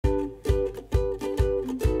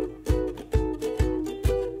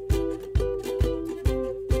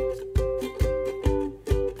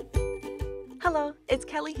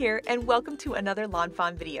here, and welcome to another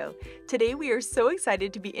lawnfawn video. Today we are so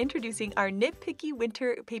excited to be introducing our nitpicky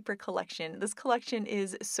winter paper collection. This collection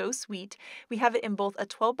is so sweet. We have it in both a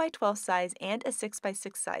 12 by 12 size and a 6 by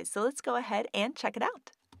 6 size, so let's go ahead and check it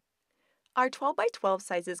out. Our 12 by 12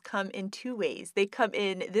 sizes come in two ways. They come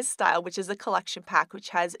in this style, which is a collection pack,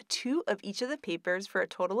 which has 2 of each of the papers for a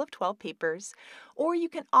total of 12 papers. Or you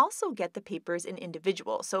can also get the papers in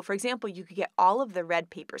individual. So for example, you could get all of the red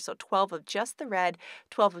papers, so 12 of just the red,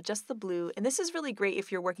 12 of just the blue. And this is really great if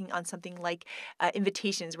you're working on something like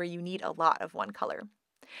invitations where you need a lot of one color.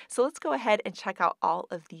 So let's go ahead and check out all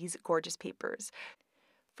of these gorgeous papers.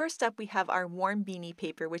 First up, we have our warm beanie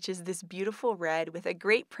paper, which is this beautiful red with a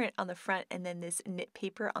great print on the front and then this knit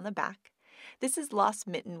paper on the back. This is Lost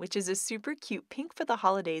Mitten, which is a super cute pink for the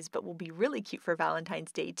holidays, but will be really cute for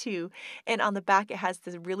Valentine's Day too. And on the back, it has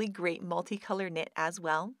this really great multicolor knit as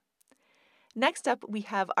well. Next up, we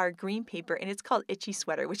have our green paper, and it's called Itchy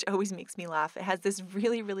Sweater, which always makes me laugh. It has this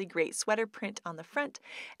really great sweater print on the front.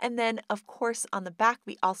 And then, of course, on the back,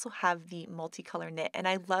 we also have the multicolor knit. And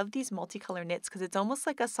I love these multicolor knits because it's almost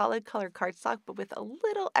like a solid color cardstock, but with a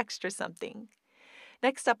little extra something.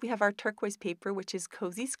 Next up, we have our turquoise paper, which is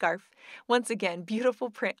Cozy Scarf. Once again, beautiful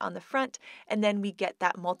print on the front, and then we get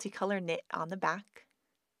that multicolor knit on the back.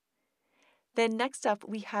 Then next up,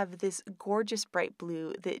 we have this gorgeous bright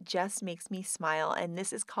blue that just makes me smile, and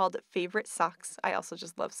this is called Favorite Socks. I also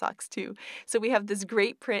just love socks too. So we have this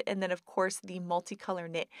great print, and then of course the multicolor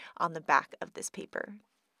knit on the back of this paper.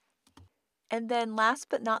 And then last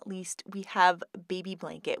but not least, we have Baby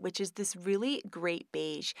Blanket, which is this really great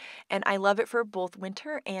beige. And I love it for both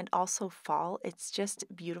winter and also fall. It's just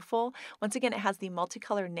beautiful. Once again, it has the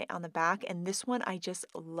multicolor knit on the back, and this one I just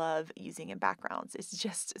love using in backgrounds. It's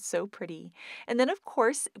just so pretty. And then of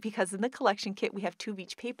course, because in the collection kit we have 2 of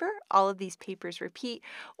each paper, all of these papers repeat.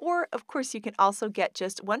 Or of course, you can also get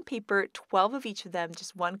just one paper, 12 of each of them,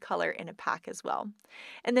 just one color in a pack as well.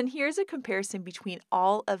 And then here's a comparison between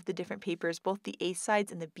all of the different papers, both the A sides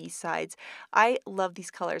and the B sides. I love these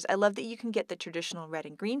colors. I love that you can get the traditional red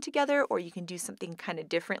and green together, or you can do something kind of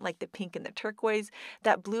different like the pink and the turquoise.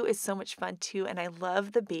 That blue is so much fun too, and I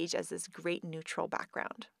love the beige as this great neutral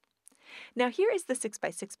background. Now here is the 6 by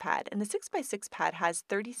 6 pad, and the 6 by 6 pad has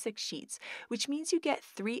 36 sheets, which means you get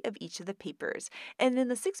 3 of each of the papers. And in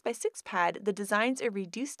the 6 by 6 pad, the designs are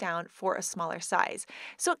reduced down for a smaller size.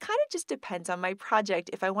 So it kind of just depends on my project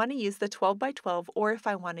if I want to use the 12 by 12 or if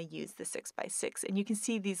I want to use the 6 by 6. And you can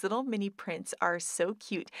see these little mini prints are so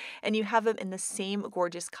cute, and you have them in the same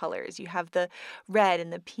gorgeous colors. You have the red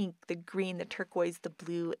and the pink, the green, the turquoise, the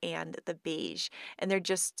blue, and the beige. And they're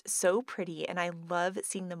just so pretty, and I love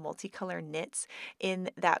seeing the multicolor knits in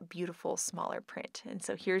that beautiful smaller print. And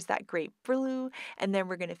so here's that great blue, and then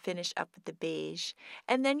we're going to finish up with the beige.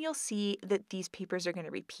 And then you'll see that these papers are going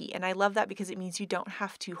to repeat. And I love that because it means you don't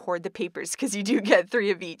have to hoard the papers because you do get 3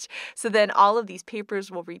 of each. So then all of these papers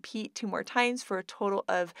will repeat 2 more times for a total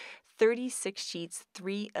of 36 sheets,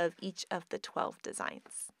 3 of each of the 12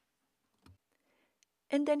 designs.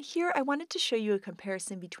 And then here I wanted to show you a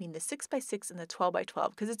comparison between the 6 by 6 and the 12 by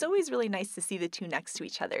 12 because it's always really nice to see the 2 next to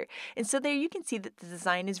each other. And so there you can see that the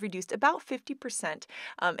design is reduced about 50%,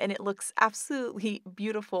 and it looks absolutely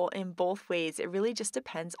beautiful in both ways. It really just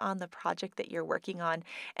depends on the project that you're working on.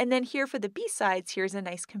 And then here for the B sides, here's a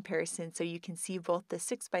nice comparison so you can see both the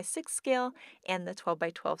 6 by 6 scale and the 12 by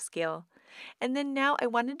 12 scale. And then now I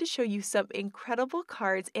wanted to show you some incredible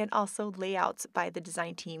cards and also layouts by the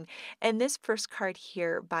design team. And this first card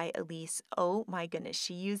here by Elise, oh my goodness,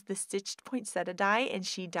 she used the stitched poinsettia die and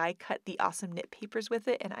she die cut the awesome knit papers with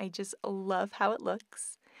it, and I just love how it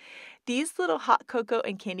looks. These little hot cocoa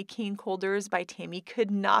and candy cane holders by Tammy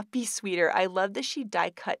could not be sweeter. I love that she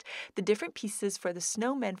die cut the different pieces for the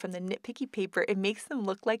snowmen from the nitpicky paper. It makes them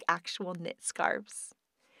look like actual knit scarves.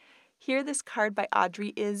 Here, this card by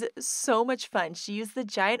Audrey is so much fun. She used the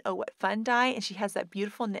giant Oh What Fun die, and she has that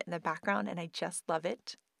beautiful knit in the background, and I just love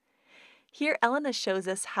it. Here, Elena shows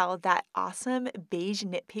us how that awesome beige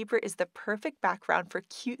knit paper is the perfect background for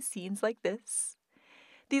cute scenes like this.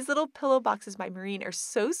 These little pillow boxes by Maureen are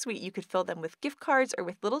so sweet. You could fill them with gift cards or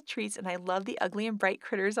with little treats, and I love the ugly and bright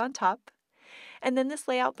critters on top. And then this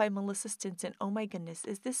layout by Melissa Stinson. Oh my goodness,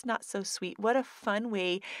 is this not so sweet? What a fun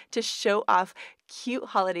way to show off cute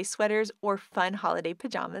holiday sweaters or fun holiday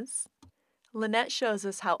pajamas. Lynette shows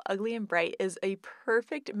us how Ugly and Bright is a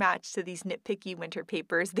perfect match to these nitpicky winter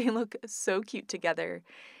papers. They look so cute together.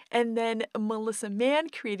 And then Melissa Mann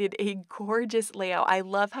created a gorgeous layout. I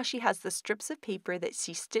love how she has the strips of paper that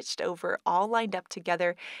she stitched over all lined up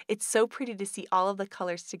together. It's so pretty to see all of the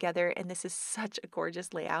colors together, and this is such a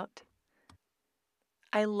gorgeous layout.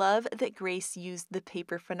 I love that Grace used the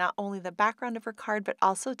paper for not only the background of her card, but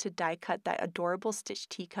also to die cut that adorable stitch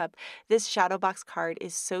teacup. This shadow box card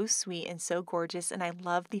is so sweet and so gorgeous, and I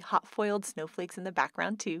love the hot foiled snowflakes in the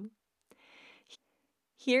background too.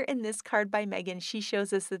 Here in this card by Megan, she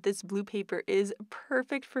shows us that this blue paper is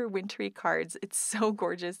perfect for wintry cards. It's so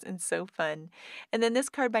gorgeous and so fun. And then this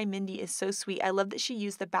card by Mindy is so sweet. I love that she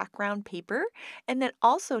used the background paper and then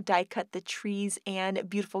also die cut the trees and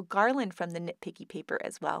beautiful garland from the Knit Picky paper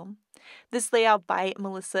as well. This layout by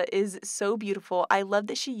Melissa is so beautiful. I love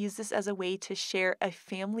that she used this as a way to share a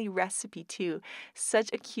family recipe too. Such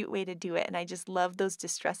a cute way to do it, and I just love those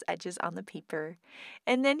distress edges on the paper.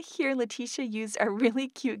 And then here, Letitia used a really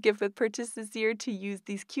cute gift with purchase this year to use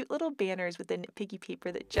these cute little banners with the Knit Picky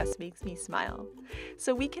paper that just makes me smile.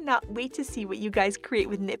 So we cannot wait to see what you guys create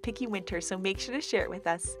with Knit Picky Winter, so make sure to share it with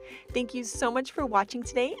us. Thank you so much for watching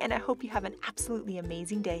today, and I hope you have an absolutely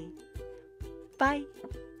amazing day. Bye!